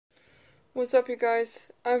What's up, you guys?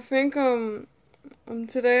 I think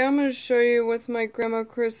today I'm gonna show you with my grandma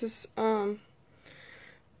Chris's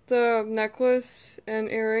the necklace and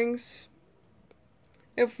earrings.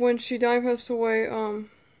 If when she died, passed away on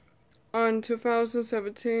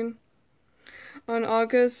 2017 on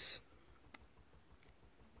August,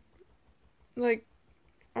 like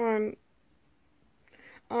on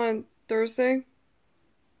Thursday.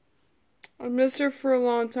 I missed her for a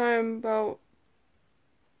long time, about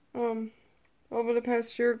over the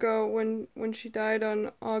past year ago when she died on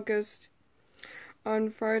August on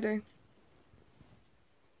Friday.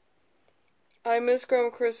 I miss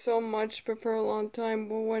Grandma Chris so much, but for a long time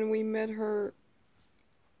when we met her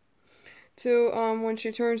to when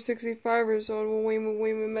she turned 65 years old, when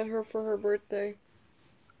we met her for her birthday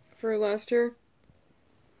for last year.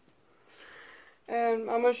 And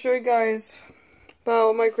I'm gonna show you guys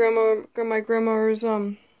about my grandma's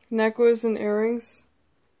necklace and earrings.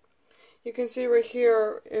 You can see right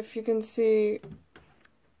here, if you can see,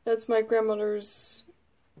 that's my grandmother's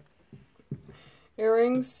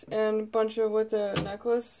earrings and a bunch of with a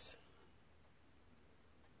necklace.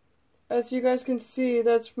 As you guys can see,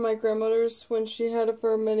 that's my grandmother's when she had it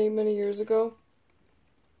for many years ago.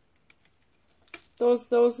 Those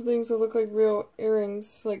things that look like real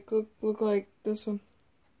earrings, like look like this one.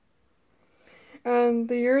 And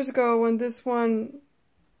the years ago when this one,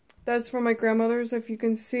 that's for my grandmother's. If you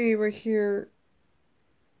can see right here,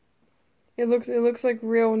 it looks like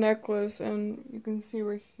real necklace, and you can see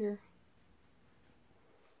right here.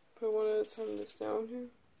 But I want to turn this down here.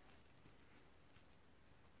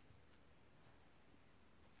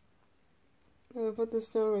 I'm gonna put this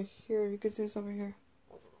down right here. You can see this over here.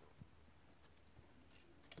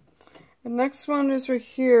 The next one is right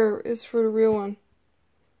here, is for the real one.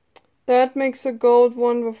 That makes a gold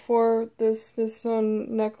one before this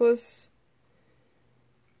necklace.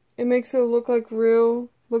 It makes it look like real.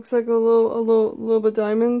 Looks like a little bit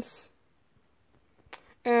diamonds.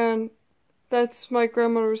 And that's my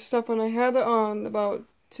grandmother's stuff, and I had it on about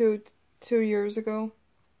two years ago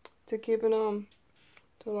to keep it to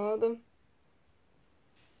a lot of them.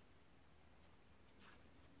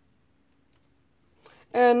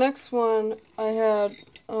 And next one, I had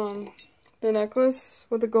the necklace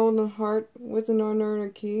with the golden heart with an honor and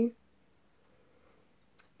a key.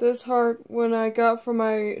 This heart, when I got for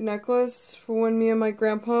my necklace, for when me and my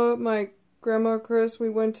grandma Chris, we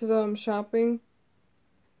went to the shopping.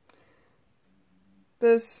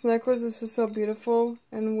 This necklace is just so beautiful,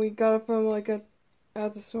 and we got it from like at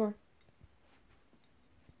the store.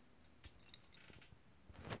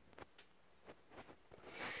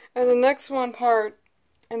 And the next one part,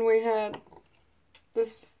 and we had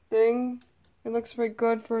this thing. It looks very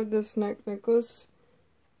good for this necklace.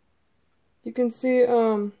 You can see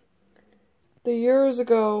the years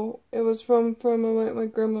ago it was from my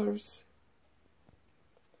grandmother's.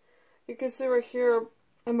 You can see right here,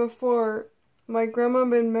 and before, my grandma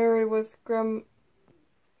been married with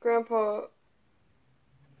grandpa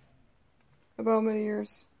about many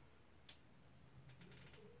years.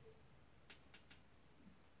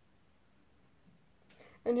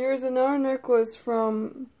 And here's another necklace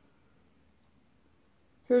from.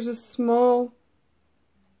 Here's a small.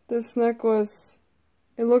 This necklace.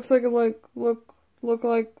 It looks like look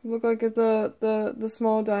like the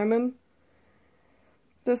small diamond.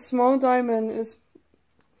 The small diamond is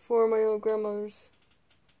for my old grandmother's.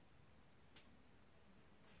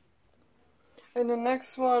 And the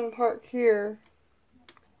next one part here.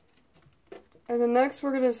 And the next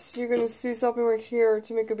you're gonna see something right here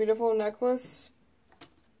to make a beautiful necklace.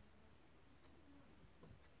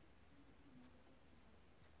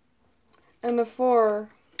 And the four,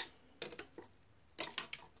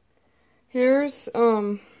 here's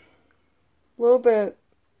a little bit,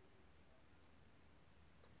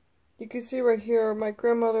 you can see right here my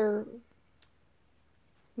grandmother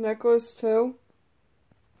necklace too,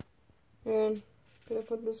 and I'm gonna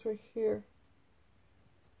put this right here.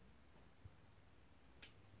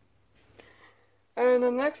 And the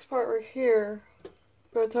next part right here, I'm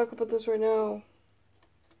gonna talk about this right now,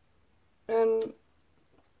 and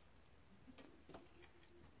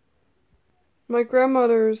my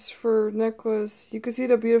grandmother's for necklace, you can see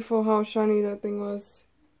the beautiful how shiny that thing was.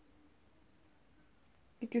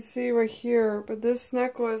 You can see right here, but this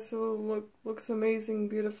necklace looks amazing,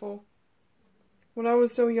 beautiful. When I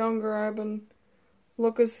was so younger, I've been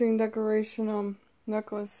looking decoration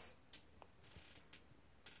necklace.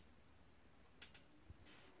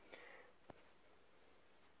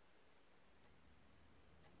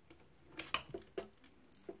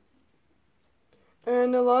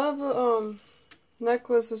 And a lot of the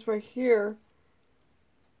necklaces right here,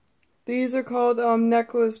 These are called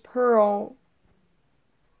necklace pearl.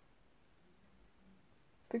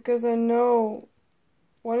 Because I know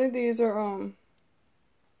one of these are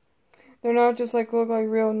they're not just like look like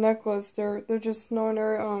real necklace. They're just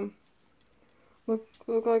ordinary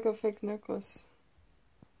look like a fake necklace.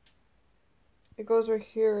 It goes right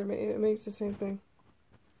here. It makes the same thing.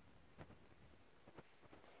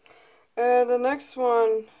 And the next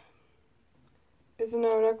one is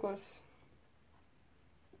another necklace.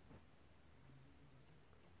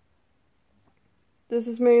 This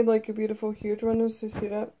is made like a beautiful huge one. Does you see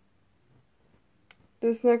that?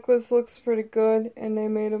 This necklace looks pretty good, and they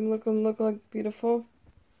made them look like beautiful.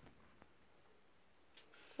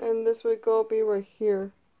 And this would be right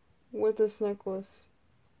here with this necklace.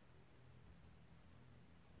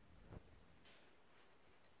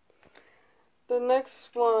 The next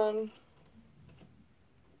one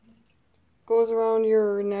goes around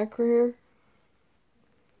your neck right here.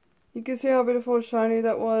 You can see how beautiful and shiny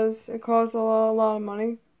that was. It cost a lot of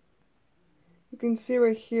money. You can see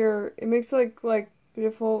right here, it makes like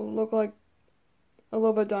beautiful, look like a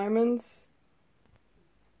little bit of diamonds.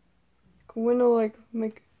 You can win like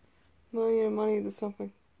make $1 million of money to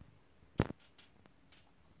something.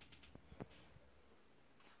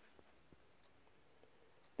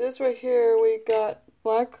 This right here, we got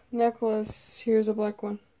black necklace. Here's a black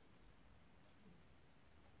one.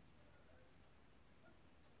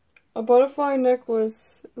 A butterfly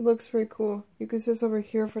necklace. It looks pretty cool. You can see this over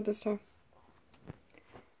here for this time.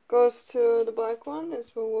 Goes to the black one.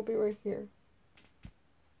 This one will be right here.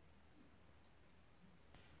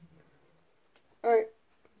 Alright.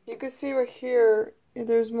 You can see right here,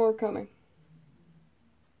 there's more coming.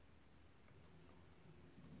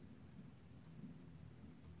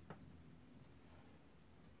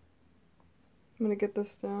 I'm gonna get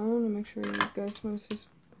this down and make sure you guys want to see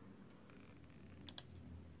some.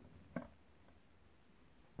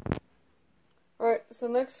 Alright, so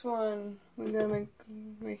next one we're gonna make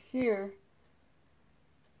right here.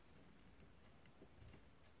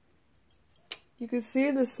 You can see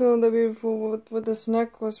this so beautiful with this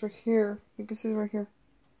necklace right here. You can see it right here.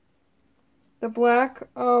 The black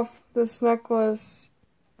of this necklace,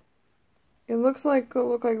 it looks like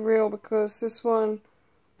look like real because this one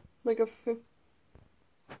like a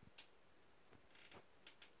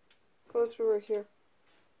goes through right here.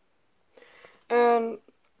 And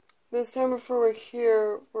this time before right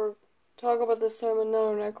here, we're talking about this time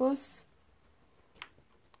another necklace.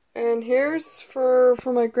 And here's for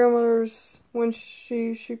my grandmother's when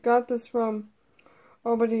she got this from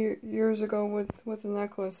already years ago with the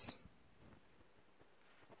necklace.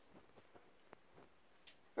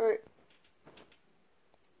 Alright.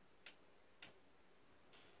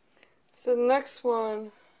 So the next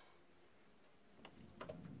one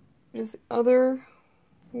is the other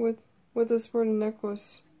with this for the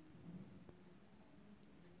necklace.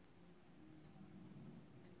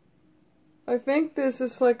 I think this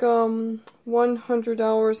is like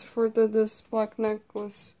 $100 for this black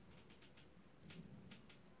necklace.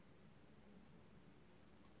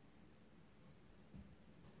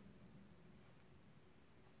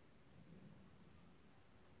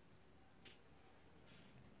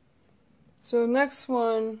 So next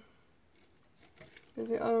one is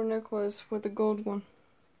the other necklace with the gold one.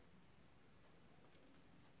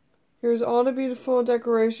 Here's all the beautiful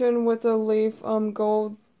decoration with the leaf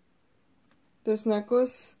gold this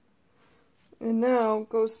necklace. And now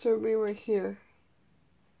goes to be right here.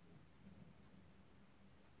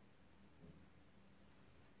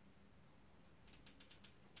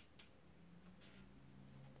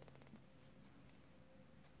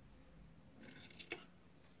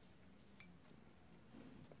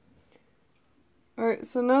 Alright,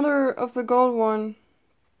 so another of the gold one.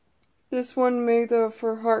 This one made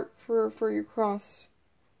for heart for your cross.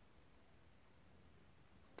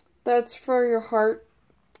 That's for your heart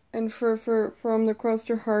and from the cross to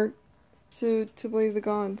your heart to believe the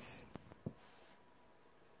gods.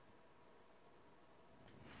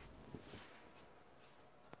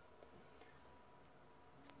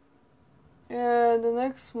 And the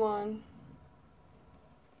next one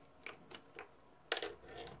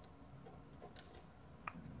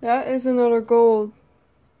that is another gold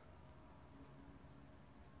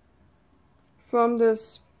from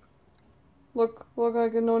this look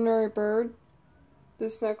like an ordinary bird.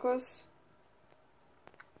 This necklace.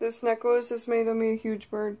 This necklace is made of me a huge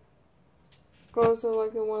bird. Goes to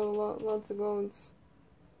like the one of the lots of golds.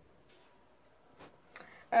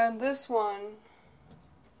 And this one,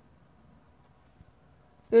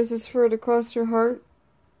 this is for to cross your heart.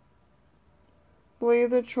 Believe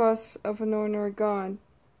the trust of an ordinary God.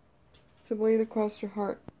 To believe across your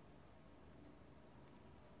heart.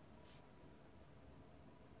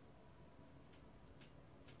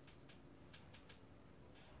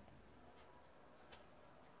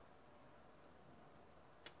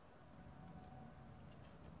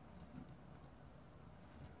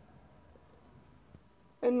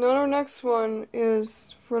 And then our next one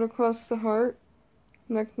is for the across the heart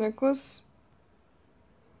neck necklace.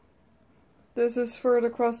 This is for the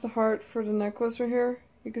across the heart for the necklace right here.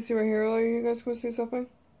 You can see right here. You guys can see something.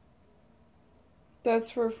 That's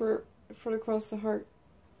for the across the heart.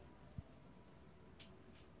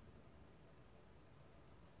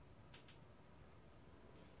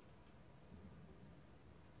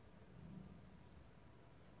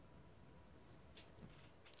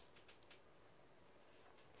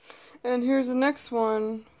 And here's the next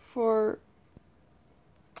one for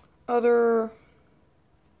other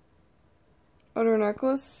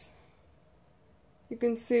necklace. You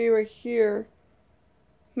can see right here,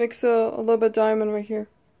 makes a little bit diamond right here.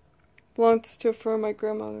 Belongs to for my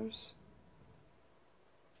grandmother's.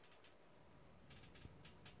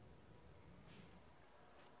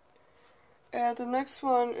 And the next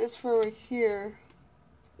one is for right here.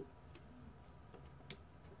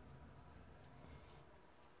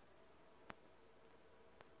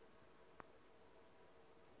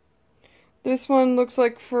 This one looks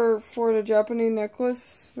like for the Japanese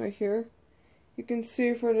necklace right here. You can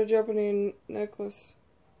see for the Japanese necklace.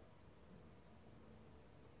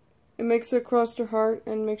 It makes it across the heart,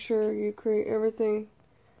 and make sure you create everything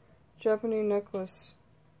Japanese necklace.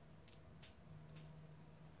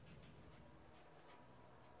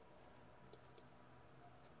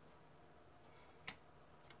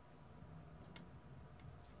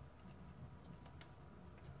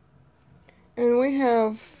 And we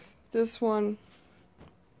have this one.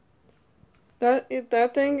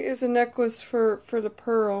 That thing is a necklace for the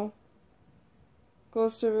pearl.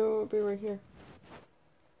 Goes to will be right here.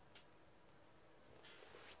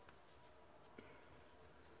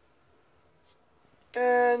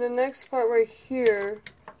 And the next part right here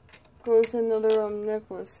goes another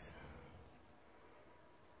necklace.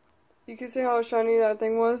 You can see how shiny that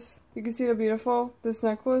thing was. You can see how beautiful this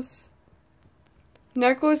necklace.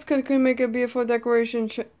 Necklace can make a beautiful decoration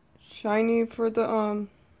shiny for the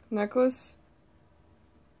necklace.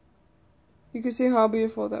 You can see how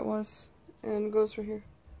beautiful that was, and it goes right here.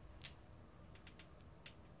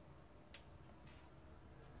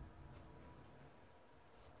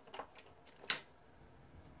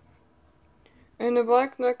 And the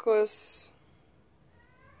black necklace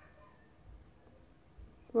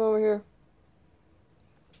over here.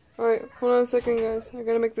 Alright, hold on a second guys. I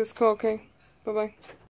gotta make this call, okay? Bye bye.